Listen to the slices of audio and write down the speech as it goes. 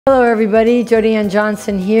Hello everybody, Jody Ann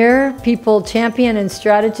Johnson here, People Champion and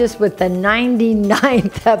Strategist with the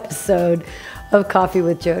 99th episode of Coffee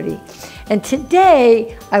with Jody. And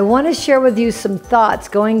today I want to share with you some thoughts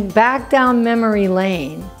going back down memory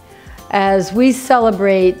lane as we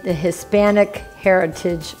celebrate the Hispanic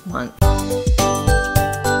Heritage Month.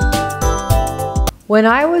 When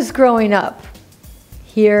I was growing up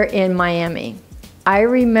here in Miami, I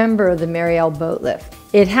remember the Mariel Boatlift.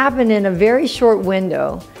 It happened in a very short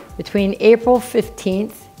window between April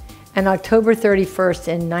 15th and October 31st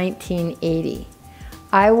in 1980.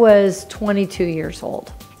 I was 22 years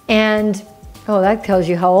old. And, oh, that tells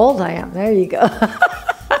you how old I am. There you go.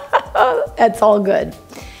 That's all good.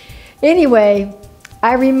 Anyway,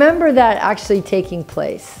 I remember that actually taking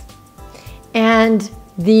place. And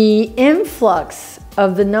the influx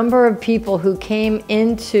of the number of people who came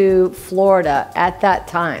into Florida at that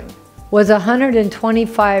time was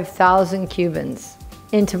 125,000 Cubans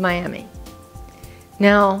into Miami.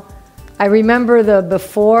 Now, I remember the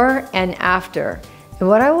before and after. And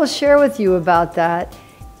what I will share with you about that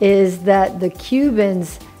is that the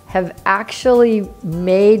Cubans have actually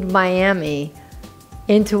made Miami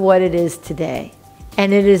into what it is today.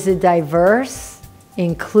 And it is a diverse,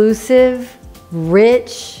 inclusive,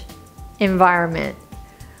 rich environment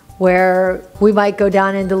where we might go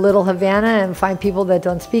down into Little Havana and find people that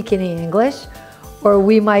don't speak any English, or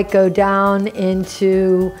we might go down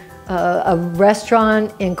into a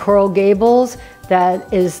restaurant in Coral Gables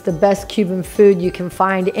that is the best Cuban food you can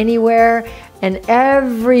find anywhere, and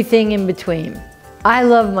everything in between. I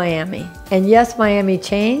love Miami, and yes, Miami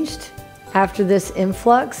changed after this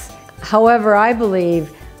influx. However, I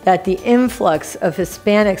believe that the influx of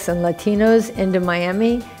Hispanics and Latinos into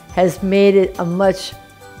Miami has made it a much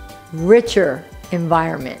richer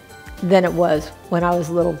environment than it was when I was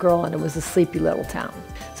a little girl and it was a sleepy little town.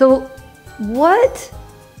 So what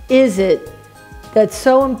is it that's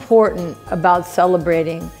so important about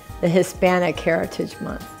celebrating the Hispanic Heritage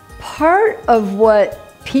Month? Part of what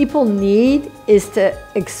people need is to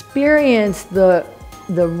experience the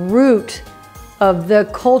root of the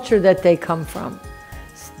culture that they come from.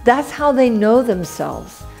 That's how they know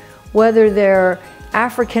themselves, whether they're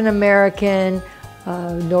African American,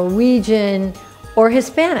 Norwegian, or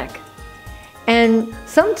Hispanic. And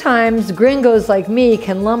sometimes gringos like me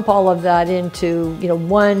can lump all of that into,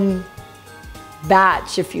 one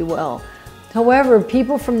batch, if you will. However,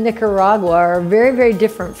 people from Nicaragua are very, very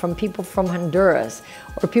different from people from Honduras,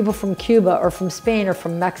 or people from Cuba, or from Spain, or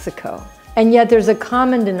from Mexico. And yet there's a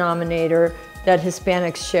common denominator that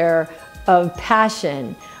Hispanics share of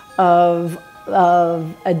passion, of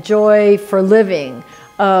a joy for living,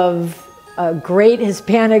 of great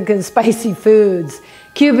Hispanic and spicy foods,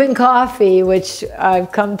 Cuban coffee, which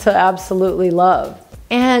I've come to absolutely love.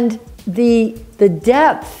 And the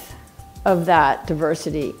depth of that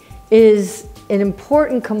diversity is an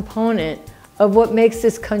important component of what makes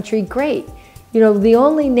this country great. The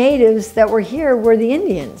only natives that were here were the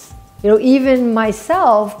Indians. Even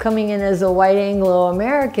myself, coming in as a white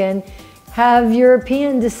Anglo-American, have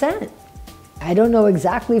European descent. I don't know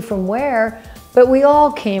exactly from where, but we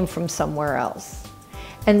all came from somewhere else.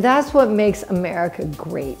 And that's what makes America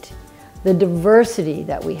great, the diversity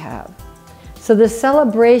that we have. So the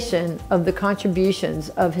celebration of the contributions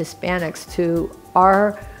of Hispanics to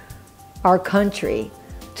our country,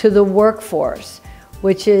 to the workforce,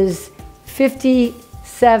 which is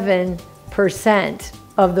 57%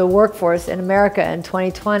 of the workforce in America in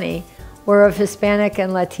 2020 were of Hispanic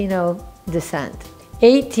and Latino descent.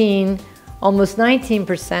 Almost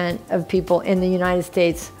 19% of people in the United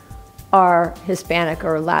States are Hispanic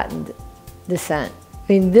or Latin descent.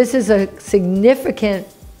 This is a significant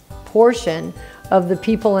portion of the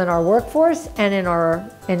people in our workforce and in our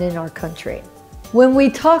country. When we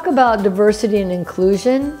talk about diversity and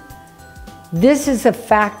inclusion, this is a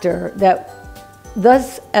factor that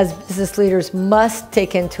thus as business leaders must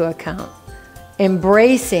take into account,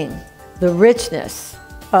 embracing the richness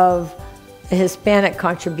of the Hispanic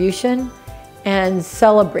contribution and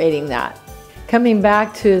celebrating that. Coming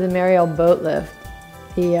back to the Mariel Boatlift,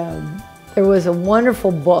 there was a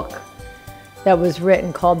wonderful book that was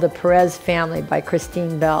written called The Perez Family by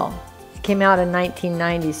Christine Bell. It came out in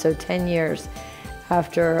 1990, so 10 years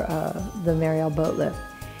after the Mariel Boatlift.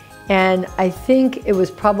 And I think it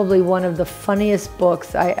was probably one of the funniest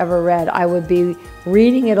books I ever read. I would be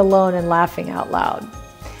reading it alone and laughing out loud.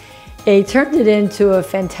 They turned it into a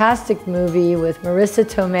fantastic movie with Marissa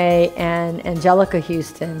Tomei and Angelica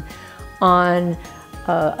Houston on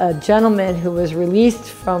a gentleman who was released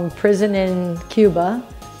from prison in Cuba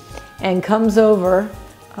and comes over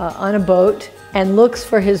on a boat and looks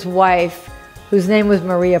for his wife whose name was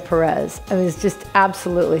Maria Perez. I mean, it's just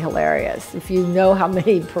absolutely hilarious if you know how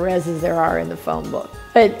many Perezes there are in the phone book.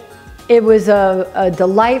 But it was a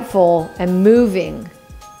delightful and moving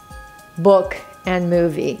book and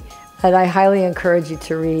movie that I highly encourage you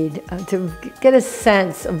to read, to get a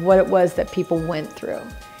sense of what it was that people went through.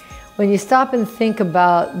 When you stop and think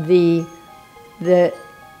about the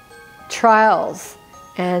trials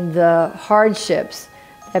and the hardships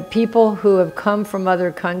that people who have come from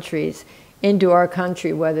other countries into our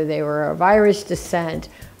country, whether they were of Irish descent,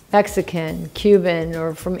 Mexican, Cuban,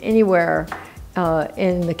 or from anywhere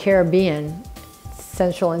in the Caribbean,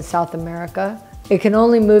 Central and South America, it can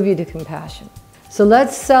only move you to compassion. So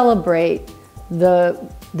let's celebrate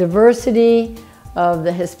the diversity of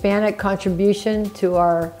the Hispanic contribution to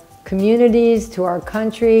our communities, to our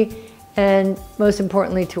country, and most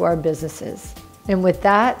importantly to our businesses. And with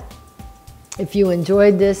that, if you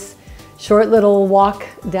enjoyed this short little walk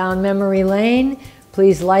down memory lane,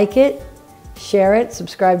 please like it, share it,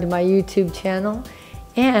 subscribe to my YouTube channel.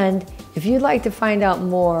 And if you'd like to find out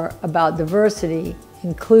more about diversity,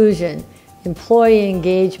 inclusion, employee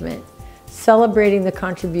engagement, celebrating the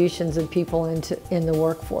contributions of people in the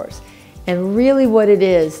workforce, and really what it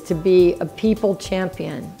is to be a people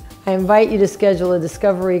champion, I invite you to schedule a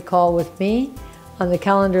discovery call with me on the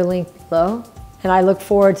calendar link below, and I look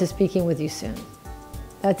forward to speaking with you soon.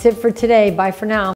 That's it for today. Bye for now.